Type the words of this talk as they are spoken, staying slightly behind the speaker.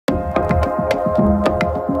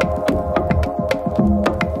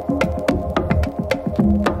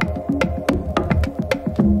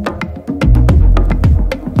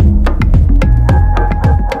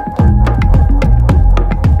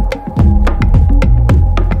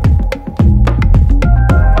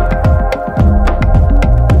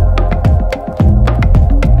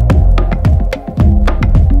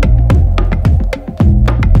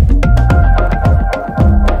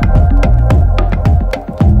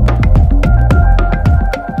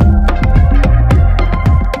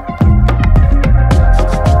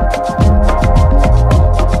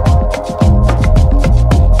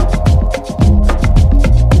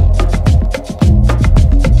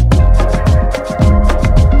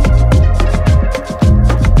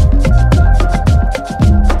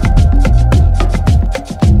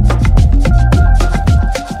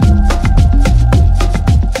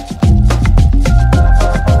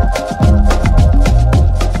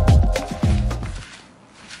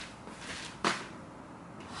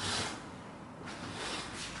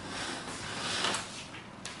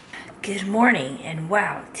Good morning, and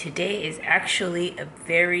wow, today is actually a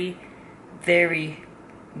very, very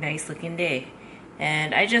nice looking day.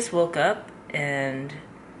 And I just woke up and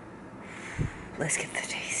let's get the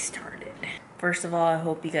day started. First of all, I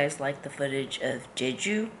hope you guys like the footage of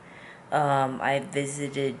Jeju. I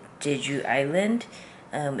visited Jeju Island.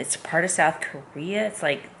 It's part of South Korea. It's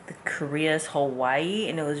like the Korea's Hawaii,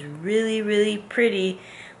 and it was really, really pretty.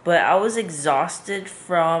 But I was exhausted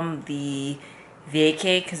from the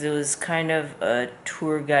vacay because it was kind of a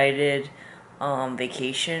tour guided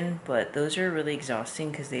vacation. But those are really exhausting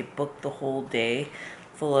because they booked the whole day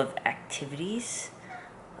full of activities.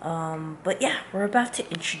 But yeah, we're about to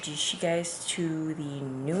introduce you guys to the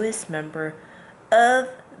newest member of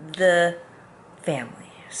the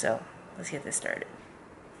family. So let's get this started.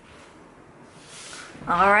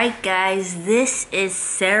 Alright guys, this is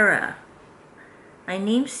Sarah. I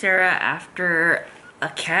named Sarah after a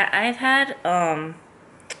cat I've had,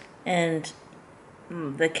 and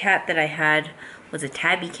the cat that I had was a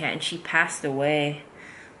tabby cat, and she passed away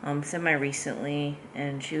semi-recently,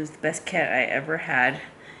 and she was the best cat I ever had.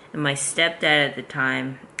 And my stepdad at the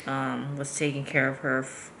time was taking care of her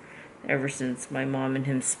ever since my mom and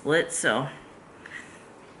him split. So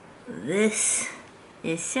this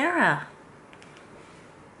is Sarah.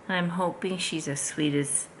 I'm hoping she's as sweet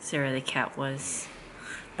as Sarah the cat was.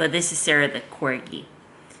 But this is Sarah the corgi.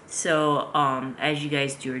 So as you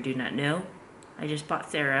guys do or do not know, I just bought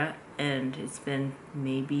Sarah, and it's been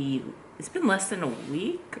less than a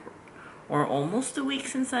week or almost a week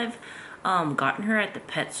since I've gotten her at the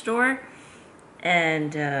pet store.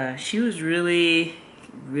 And she was really,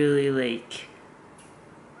 like,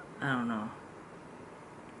 I don't know.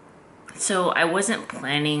 So I wasn't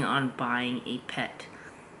planning on buying a pet,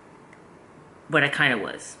 but I kind of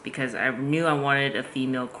was, because I knew I wanted a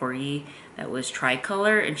female corgi that was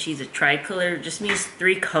tricolor, and she's a tricolor. It just means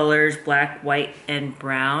 3 colors, black, white, and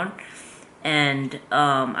brown. And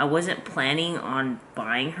I wasn't planning on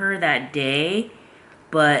buying her that day,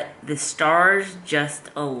 but the stars just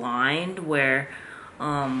aligned where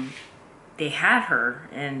they had her,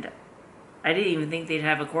 and I didn't even think they'd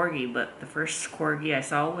have a corgi, but the first corgi I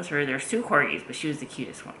saw was her. There's 2 corgis, but she was the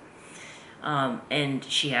cutest one. And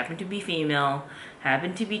she happened to be female,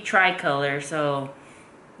 happened to be tricolor, so,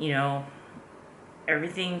 you know,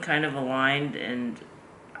 everything kind of aligned, and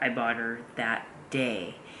I bought her that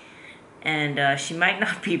day. And she might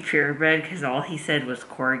not be purebred, because all he said was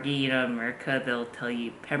corgi. You know, in America, they'll tell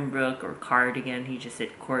you Pembroke or cardigan. He just said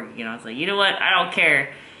corgi, and I was like, you know what, I don't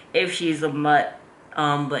care if she's a mutt,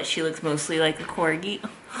 but she looks mostly like a corgi.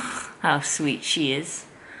 How sweet she is.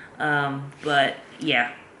 But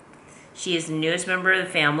yeah. She is the newest member of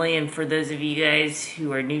the family, and for those of you guys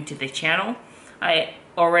who are new to the channel, I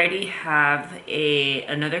already have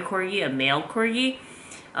another corgi, a male corgi.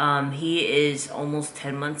 He is almost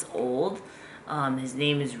 10 months old. His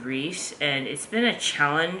name is Reese, and it's been a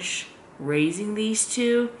challenge raising these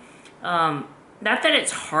two. Not that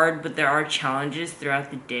it's hard, but there are challenges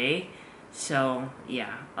throughout the day. So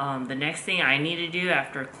yeah, the next thing I need to do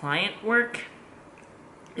after client work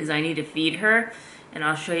is I need to feed her. And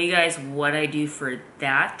I'll show you guys what I do for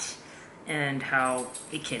that and how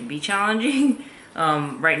it can be challenging.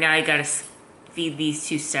 Right now I gotta feed these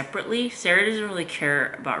 2 separately. Sarah doesn't really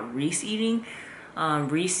care about Reese eating.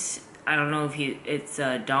 Reese, I don't know if it's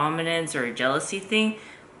a dominance or a jealousy thing,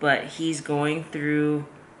 but he's going through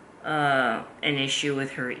an issue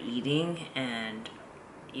with her eating, and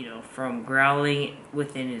you know, from growling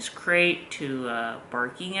within his crate to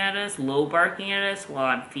barking at us, low barking at us while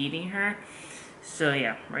I'm feeding her. So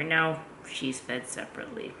yeah, right now she's fed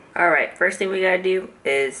separately. Alright, first thing we gotta do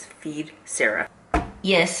is feed Sarah.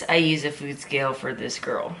 Yes, I use a food scale for this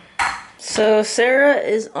girl. So Sarah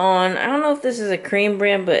is on, I don't know if this is a Korean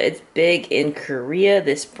brand, but it's big in Korea,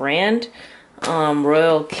 this brand,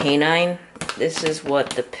 Royal Canine. This is what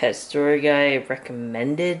the pet store guy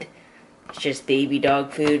recommended. It's just baby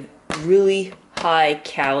dog food, really high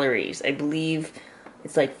calories. I believe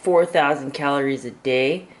it's like 4,000 calories a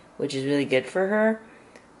day, which is really good for her.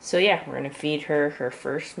 So yeah, we're gonna feed her her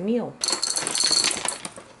first meal.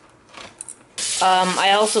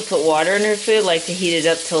 I also put water in her food, like to heat it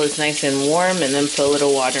up till it's nice and warm, and then put a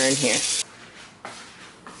little water in here.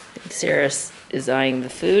 Sarah is eyeing the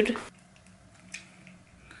food.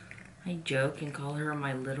 I joke and call her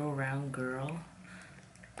my little round girl.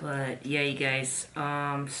 But yeah, you guys,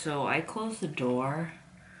 so I closed the door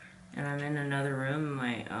and I'm in another room in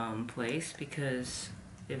my place, because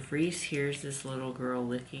if Reese hears this little girl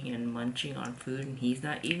licking and munching on food and he's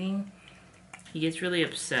not eating, he gets really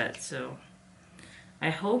upset. So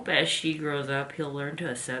I hope as she grows up, he'll learn to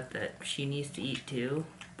accept that she needs to eat too.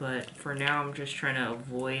 but for now I'm just trying to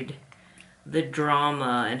avoid the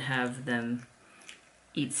drama and have them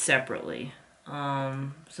eat separately.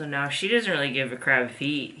 So now she doesn't really give a crap if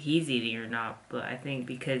he's eating or not, but I think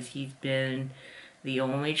because he's been the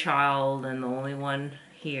only child and the only one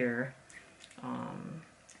here, I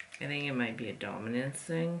think it might be a dominance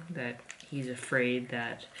thing, that he's afraid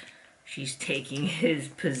that she's taking his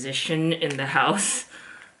position in the house,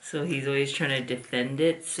 so he's always trying to defend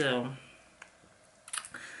it. So,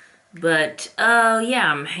 but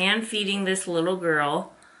yeah, I'm hand feeding this little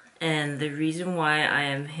girl. And the reason why I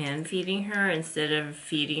am hand feeding her instead of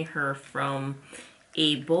feeding her from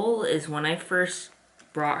a bowl is when I first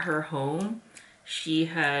brought her home, she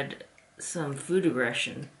had some food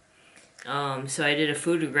aggression. So I did a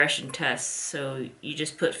food aggression test. So you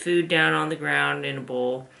just put food down on the ground in a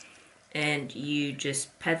bowl and you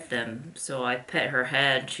just pet them. So I pet her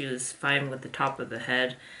head. She was fine with the top of the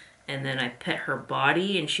head. And then I pet her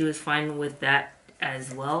body and she was fine with that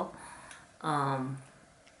as well.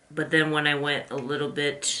 But then when I went a little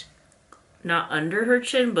bit, not under her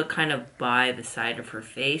chin, but kind of by the side of her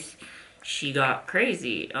face, she got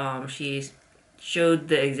crazy. She showed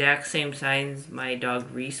the exact same signs my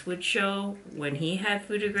dog Reese would show when he had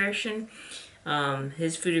food aggression.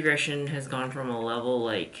 His food aggression has gone from a level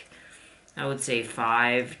like, I would say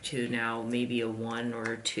 5 to now maybe a 1 or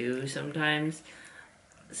a 2 sometimes.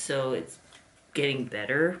 So it's getting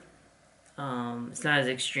better. It's not as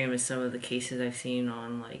extreme as some of the cases I've seen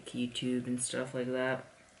on like YouTube and stuff like that.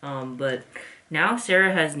 But now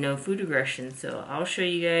Sarah has no food aggression, so I'll show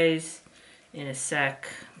you guys in a sec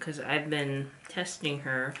because I've been testing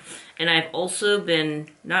her. And I've also been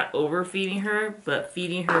not overfeeding her, but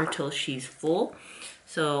feeding her till she's full.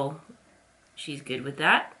 So she's good with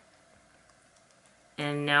that.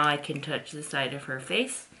 And now I can touch the side of her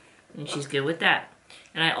face and she's good with that.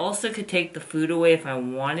 And I also could take the food away if I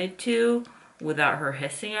wanted to without her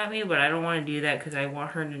hissing at me, but I don't want to do that because I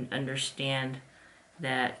want her to understand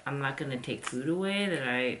that I'm not going to take food away, that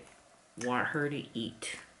I want her to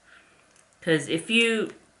eat. Because if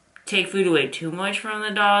you take food away too much from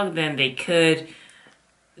the dog, then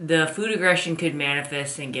the food aggression could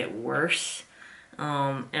manifest and get worse.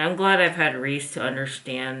 And I'm glad I've had Reese to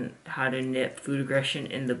understand how to nip food aggression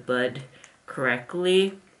in the bud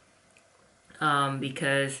correctly.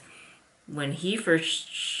 Because when he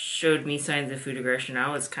first showed me signs of food aggression,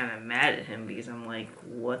 I was kind of mad at him because I'm like,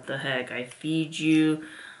 what the heck? I feed you,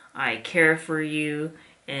 I care for you,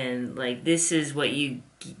 and like this is what you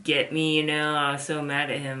get me, you know? I was so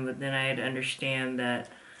mad at him, but then I had to understand that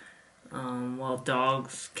while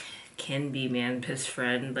dogs can be man's best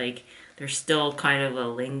friend, like there's still kind of a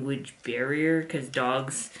language barrier because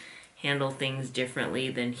dogs handle things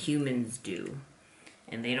differently than humans do.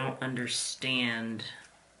 And they don't understand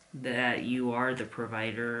that you are the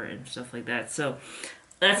provider and stuff like that. So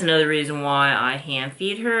that's another reason why I hand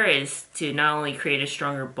feed her, is to not only create a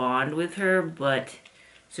stronger bond with her, but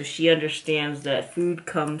so she understands that food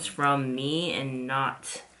comes from me and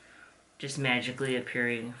not just magically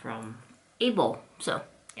appearing from a bowl. So,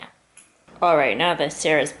 yeah. Alright, now that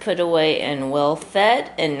Sarah's put away and well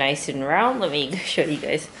fed and nice and round, let me show you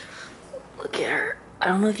guys. Look at her. I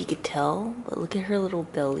don't know if you could tell, but look at her little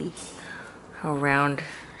belly. How round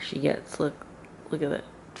she gets. Look at that.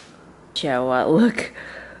 Chihuahua,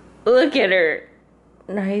 look at her.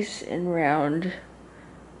 Nice and round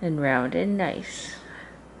and nice.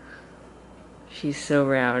 She's so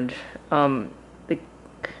round.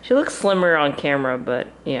 She looks slimmer on camera, but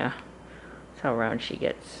yeah, that's how round she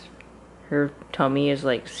gets. Her tummy is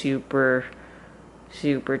like super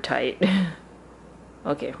tight.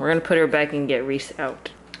 Okay, we're gonna put her back and get Reese out.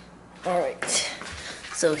 Alright,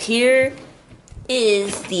 so here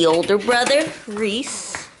is the older brother,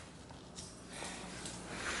 Reese.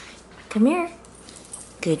 Come here.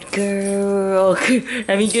 Good girl.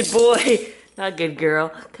 I mean, good boy. Not good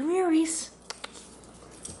girl. Come here, Reese.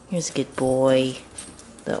 Here's a good boy.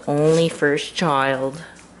 The only first child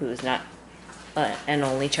who's not an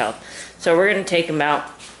only child. So we're gonna take him out.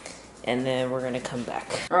 And then we're gonna come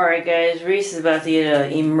back. Alright guys, Reese is about to get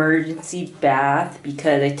an emergency bath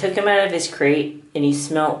because I took him out of his crate and he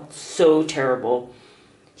smelled so terrible.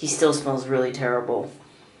 He still smells really terrible.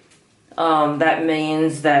 That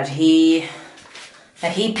means that he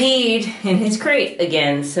peed in his crate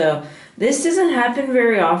again. So this doesn't happen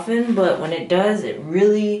very often, but when it does, it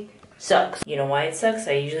really sucks. You know why it sucks?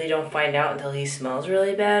 I usually don't find out until he smells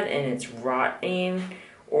really bad and it's rotting,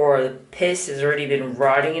 or the piss has already been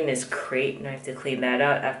rotting in his crate and I have to clean that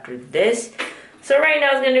out after this. So right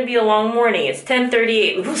now it's going to be a long morning. It's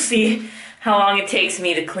 10:38. We'll see how long it takes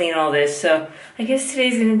me to clean all this. So I guess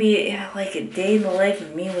today's gonna be like a day in the life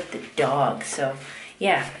of me with the dog. So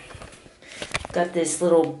yeah, got this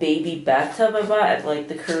little baby bathtub I bought at like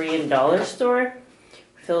the Korean dollar store.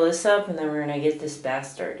 Fill this up and then we're gonna get this bath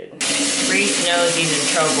started. Reese knows he's in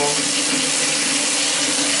trouble.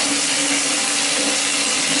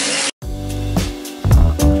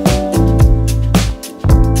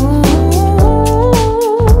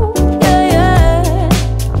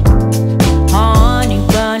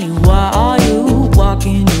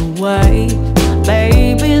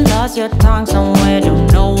 Your tongue somewhere, don't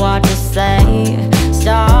know what to say.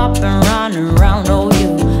 Stop and run around, oh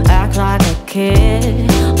you act like a kid.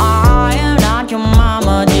 I am not your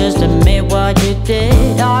mama, just admit what you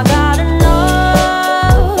did. I got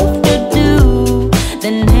enough to do,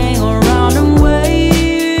 then hang around and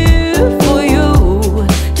wait for you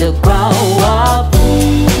to grow up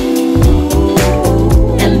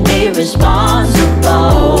and be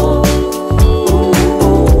responsible.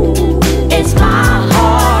 It's my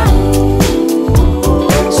heart,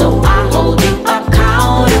 so I hold you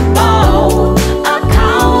accountable,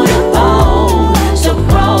 so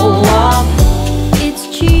grow up. It's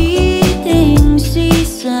cheating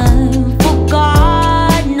season, for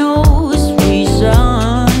God knows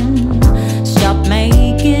reason. Stop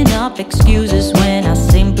making up excuses when I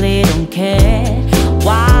simply don't care.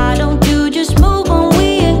 Why don't you just move on?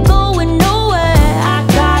 We ain't going nowhere. I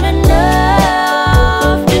got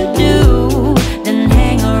enough to do, then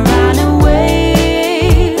hang around and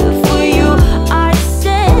wait for you. I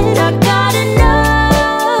said I got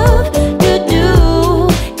enough to do,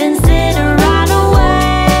 then sit around and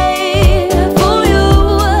wait for you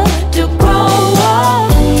to grow up.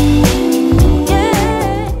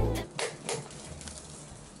 Yeah.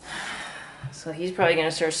 So he's probably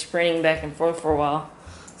gonna start sprinting back and forth for a while.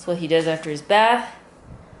 That's what he does after his bath.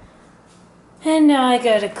 And now I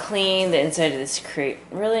gotta clean the inside of this crate.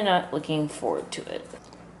 Really not looking forward to it.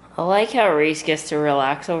 I like how Reese gets to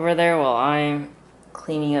relax over there while I'm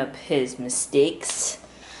cleaning up his mistakes.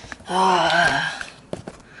 So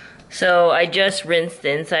I just rinsed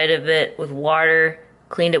the inside of it with water,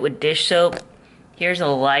 cleaned it with dish soap. Here's a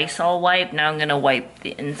Lysol wipe. Now I'm gonna wipe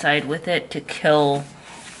the inside with it to kill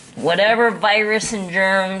whatever virus and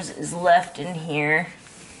germs is left in here.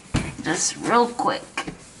 Just real quick.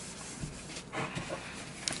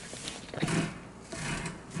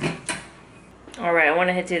 Alright, I want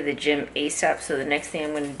to head to the gym ASAP, so the next thing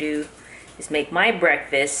I'm going to do is make my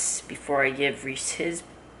breakfast before I give Reese his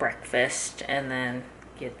breakfast, and then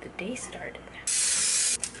get the day started.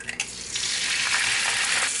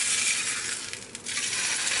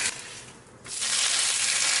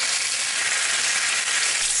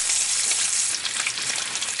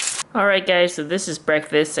 Alright guys, so this is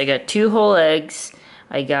breakfast. I got 2 whole eggs,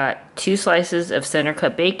 I got 2 slices of center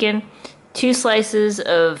cut bacon, 2 slices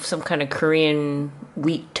of some kind of Korean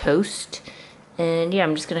wheat toast, and yeah,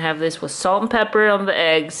 I'm just gonna have this with salt and pepper on the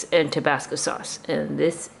eggs and Tabasco sauce, and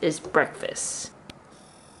this is breakfast.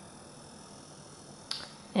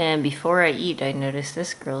 And before I eat, I noticed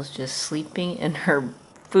this girl's just sleeping in her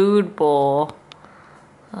food bowl.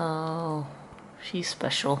 Oh, she's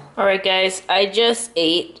special. Alright guys, I just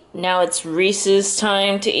ate. Now it's Reese's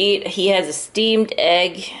time to eat. He has a steamed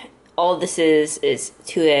egg. All this is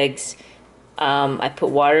 2 eggs. I put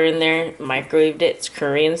water in there, microwaved it. It's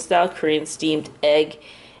Korean style, Korean steamed egg.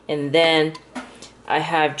 And then I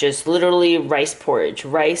have just literally rice porridge,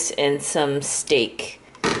 rice and some steak.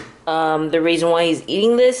 The reason why he's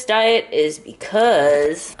eating this diet is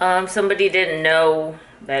because somebody didn't know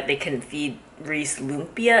that they couldn't feed Reese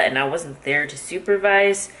lumpia, and I wasn't there to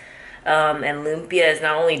supervise. And lumpia is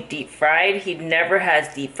not only deep fried, he never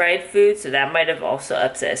has deep fried food, so that might have also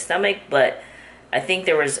upset his stomach, but I think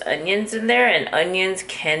there was onions in there, and onions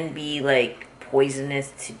can be like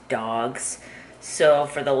poisonous to dogs. So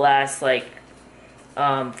for the last like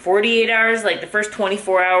 48 hours, like the first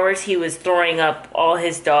 24 hours, he was throwing up all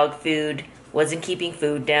his dog food, wasn't keeping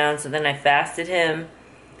food down, so then I fasted him.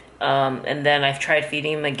 And then I've tried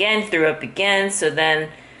feeding him again, threw up again, so then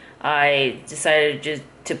I decided just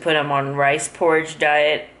to put him on rice porridge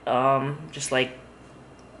diet. Just like,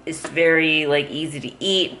 it's very like easy to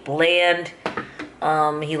eat, bland.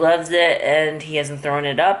 He loves it, and he hasn't thrown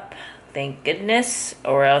it up, thank goodness,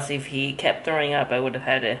 or else if he kept throwing up I would have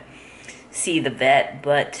had to see the vet.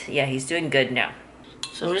 But yeah, he's doing good now.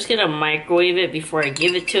 So I'm just gonna microwave it before I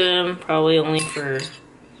give it to him, probably only for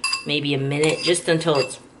maybe a minute, just until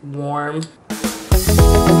it's warm.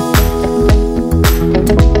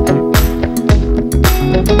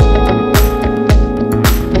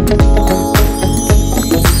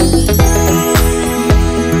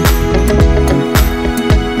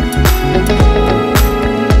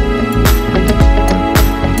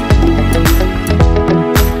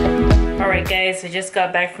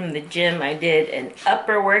 got back from the gym, I did an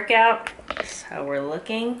upper workout. That's how we're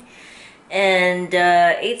looking. And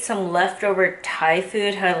ate some leftover Thai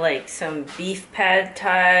food. Had like some beef pad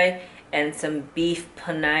Thai and some beef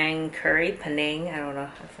Penang curry. Penang, I don't know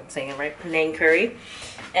if I'm saying it right. Penang curry.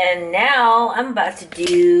 And now I'm about to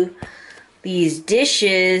do these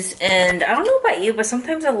dishes. And I don't know about you, but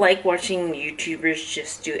sometimes I like watching YouTubers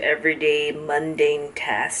just do everyday mundane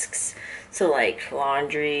tasks. So like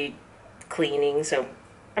laundry, cleaning. So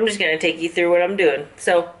I'm just gonna take you through what I'm doing.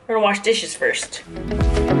 So we're gonna wash dishes first.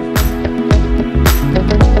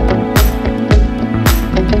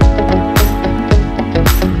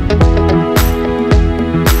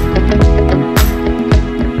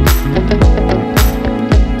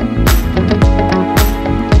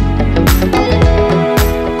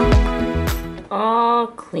 All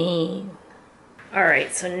clean.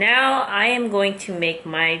 Alright, so now I am going to make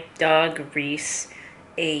my dog Reese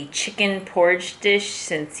a chicken porridge dish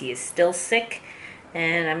since he is still sick,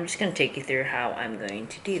 and I'm just going to take you through how I'm going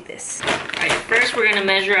to do this. Alright, first we're going to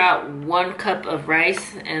measure out 1 cup of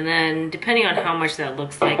rice, and then depending on how much that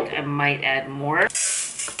looks like, I might add more.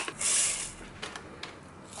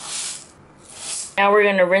 Now we're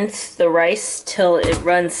going to rinse the rice till it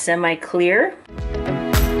runs semi-clear.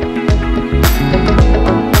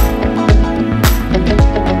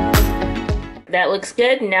 That looks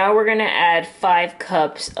good. Now we're gonna add 5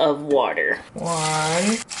 cups of water.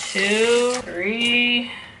 1, 2,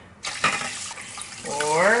 3,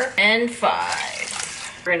 4, and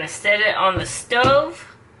 5. We're gonna set it on the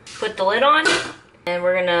stove, put the lid on, and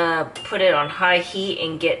we're gonna put it on high heat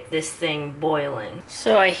and get this thing boiling.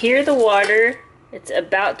 So I hear the water, it's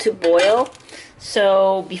about to boil.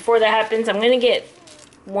 So before that happens, I'm gonna get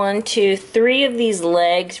 1, 2, 3 of these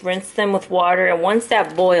legs, rinse them with water, and once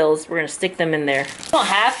that boils, we're gonna stick them in there. You don't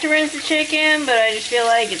have to rinse the chicken, but I just feel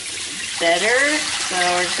like it's better, so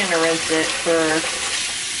we're just gonna rinse it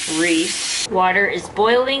for Reese. Water is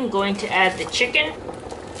boiling, going to add the chicken.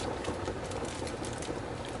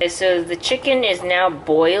 Okay, so the chicken is now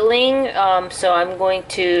boiling, so I'm going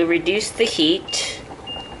to reduce the heat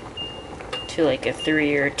to like a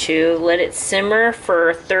 3 or 2. Let it simmer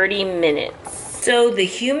for 30 minutes. So the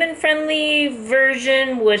human-friendly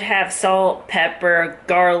version would have salt, pepper,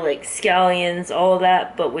 garlic, scallions, all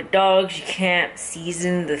that. But with dogs, you can't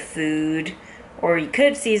season the food. Or you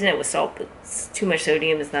could season it with salt, but too much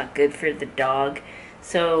sodium is not good for the dog.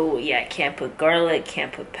 So yeah, can't put garlic,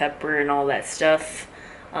 can't put pepper and all that stuff.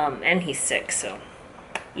 And he's sick, so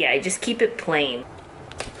yeah, just keep it plain.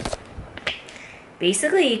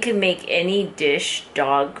 Basically, you can make any dish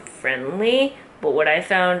dog-friendly. But what I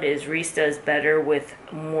found is Reese does better with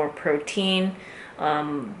more protein,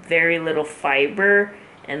 very little fiber,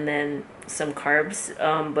 and then some carbs.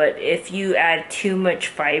 But if you add too much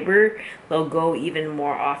fiber, they'll go even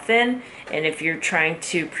more often. And if you're trying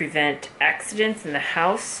to prevent accidents in the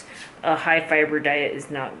house, a high fiber diet is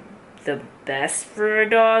not the best for a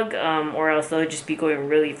dog, or else they'll just be going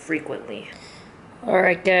really frequently.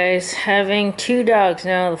 Alright guys, having 2 dogs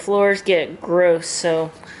now, the floors get gross, so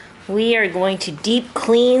we are going to deep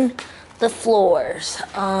clean the floors.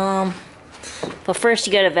 But first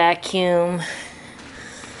you gotta vacuum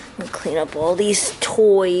and clean up all these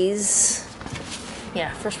toys.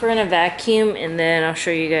 Yeah, first we're gonna vacuum and then I'll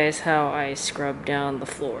show you guys how I scrub down the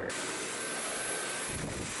floor.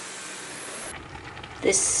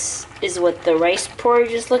 This is what the rice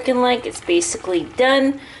porridge is looking like. It's basically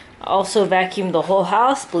done. I also vacuumed the whole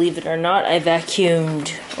house. Believe it or not, I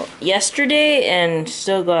vacuumed yesterday and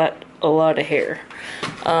still got a lot of hair.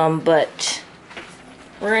 But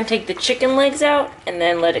we're gonna take the chicken legs out and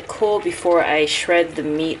then let it cool before I shred the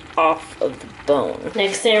meat off of the bone.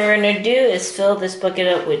 Next thing we're gonna do is fill this bucket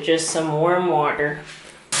up with just some warm water.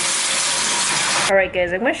 Alright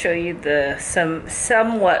guys, I'm gonna show you the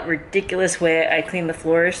somewhat ridiculous way I clean the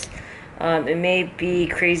floors. It may be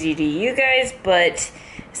crazy to you guys, but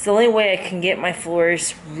it's the only way I can get my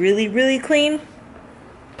floors really, really clean.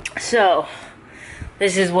 So,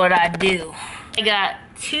 this is what I do. I got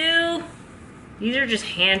 2, these are just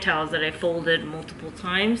hand towels that I folded multiple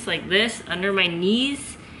times, like this, under my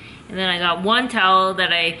knees. And then I got 1 towel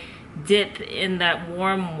that I dip in that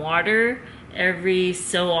warm water every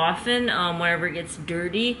so often, whenever it gets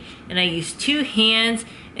dirty. And I use 2 hands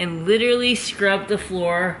and literally scrub the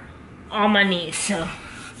floor on my knees. So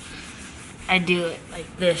I do it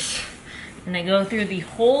like this, and I go through the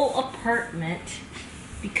whole apartment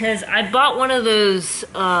because I bought one of those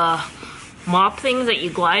mop things that you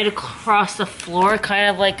glide across the floor, kind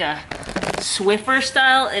of like a Swiffer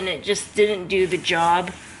style, and it just didn't do the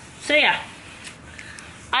job. So yeah,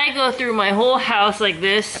 I go through my whole house like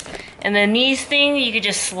this, and then these things you could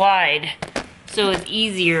just slide, so it's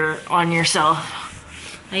easier on yourself.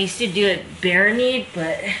 I used to do it bare kneed,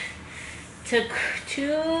 but it took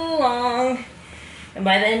too long, and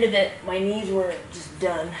by the end of it, my knees were just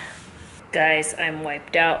done. Guys, I'm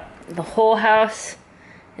wiped out. The whole house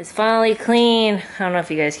is finally clean. I don't know if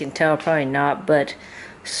you guys can tell, probably not, but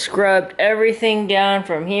scrubbed everything down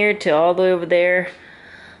from here to all the way over there.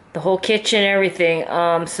 The whole kitchen, everything.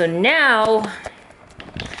 So now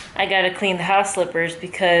I gotta clean the house slippers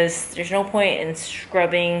because there's no point in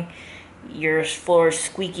scrubbing your floors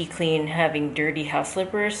squeaky clean having dirty house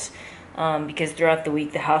slippers, because throughout the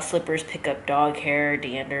week the house slippers pick up dog hair,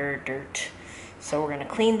 dander, dirt. So we're gonna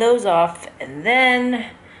clean those off and then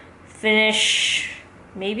finish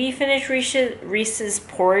Reese's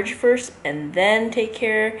porridge first and then take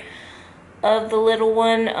care of the little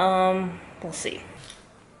one. We'll see.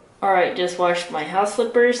 Alright, just washed my house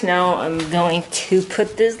slippers. Now I'm going to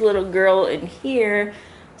put this little girl in here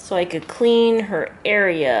so I could clean her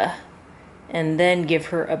area and then give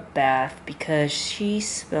her a bath because she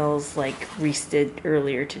smells like Reese did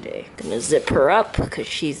earlier today. I'm gonna zip her up because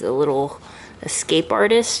she's a little escape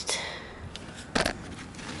artist.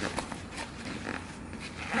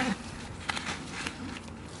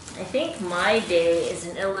 I think my day is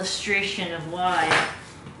an illustration of why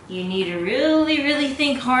you need to really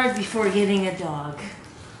think hard before getting a dog,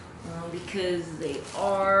 because they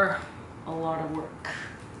are a lot of work.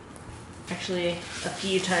 Actually, a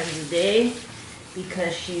few times a day,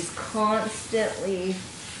 because she's constantly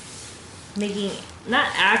making, not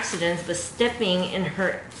accidents, but stepping in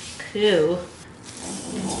her poo.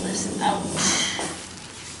 Pull this out.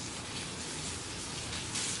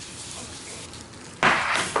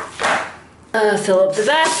 Fill up the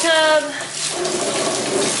bathtub.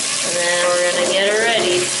 And then we're gonna get her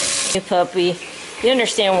ready. Hey puppy, you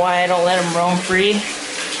understand why I don't let them roam free?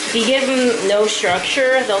 If you give them no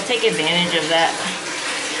structure, they'll take advantage of that.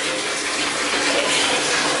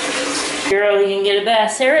 Girl, you can get a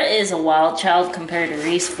bath. Sarah is a wild child compared to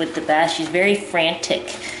Reese with the bath. She's very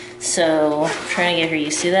frantic. So I'm trying to get her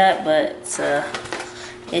used to that, but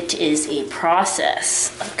it is a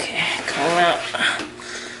process. Okay, come out.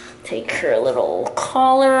 Take her little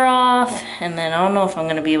collar off, and then I don't know if I'm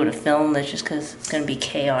gonna be able to film this just because it's gonna be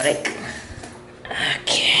chaotic.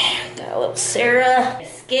 Okay, got a little Sarah.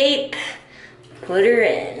 Escape, put her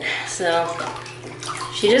in. So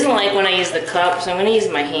she doesn't like when I use the cup, so I'm gonna use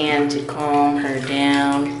my hand to calm her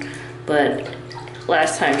down. But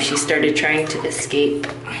last time she started trying to escape.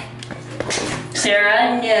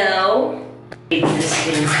 Sarah, no.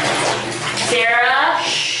 Sarah,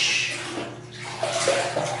 shh.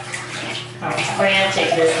 How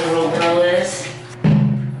frantic this little girl is.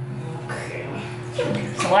 Okay.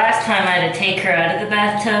 So last time I had to take her out of the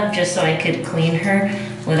bathtub just so I could clean her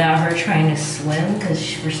without her trying to swim,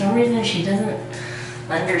 because for some reason she doesn't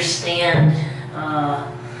understand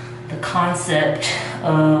the concept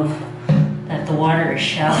of that the water is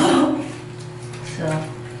shallow. So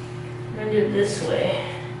I'm gonna do it this way.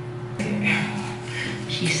 Okay.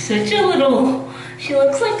 She's such a little, she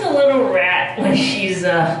looks like a little rat when she's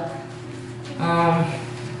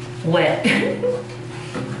wet.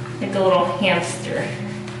 Like a little hamster.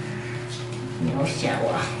 No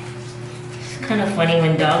shower. It's kind of funny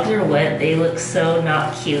when dogs are wet, they look so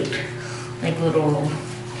not cute. Like little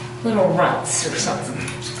runts or something.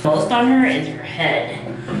 Most on her is her head.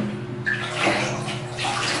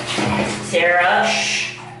 Sarah,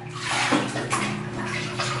 shh.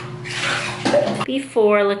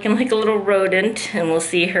 Before looking like a little rodent, and we'll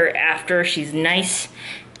see her after she's nice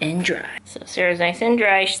and dry. So Sarah's nice and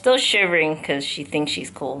dry. She's still shivering because she thinks she's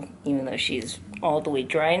cold, even though she's all the way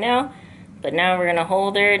dry now. But now we're gonna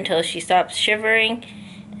hold her until she stops shivering,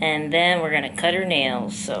 and then we're gonna cut her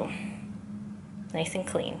nails, so nice and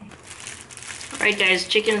clean. Alright guys,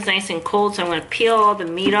 chicken's nice and cold, so I'm gonna peel all the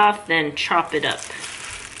meat off, then chop it up.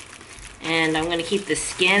 And I'm gonna keep the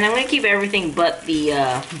skin. I'm gonna keep everything but the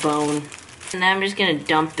bone. And then I'm just gonna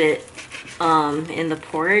dump it in the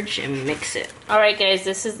porridge and mix it. Alright guys,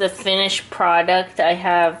 this is the finished product. I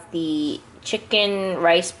have the chicken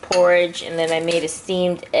rice porridge, and then I made a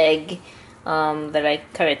steamed egg that I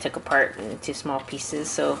kind of took apart into small pieces.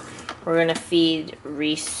 So we're gonna feed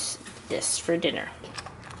Reese this for dinner.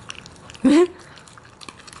 At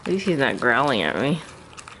least he's not growling at me.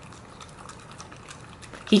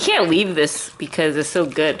 He can't leave this because it's so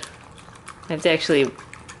good. I have to actually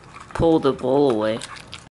pull the bowl away.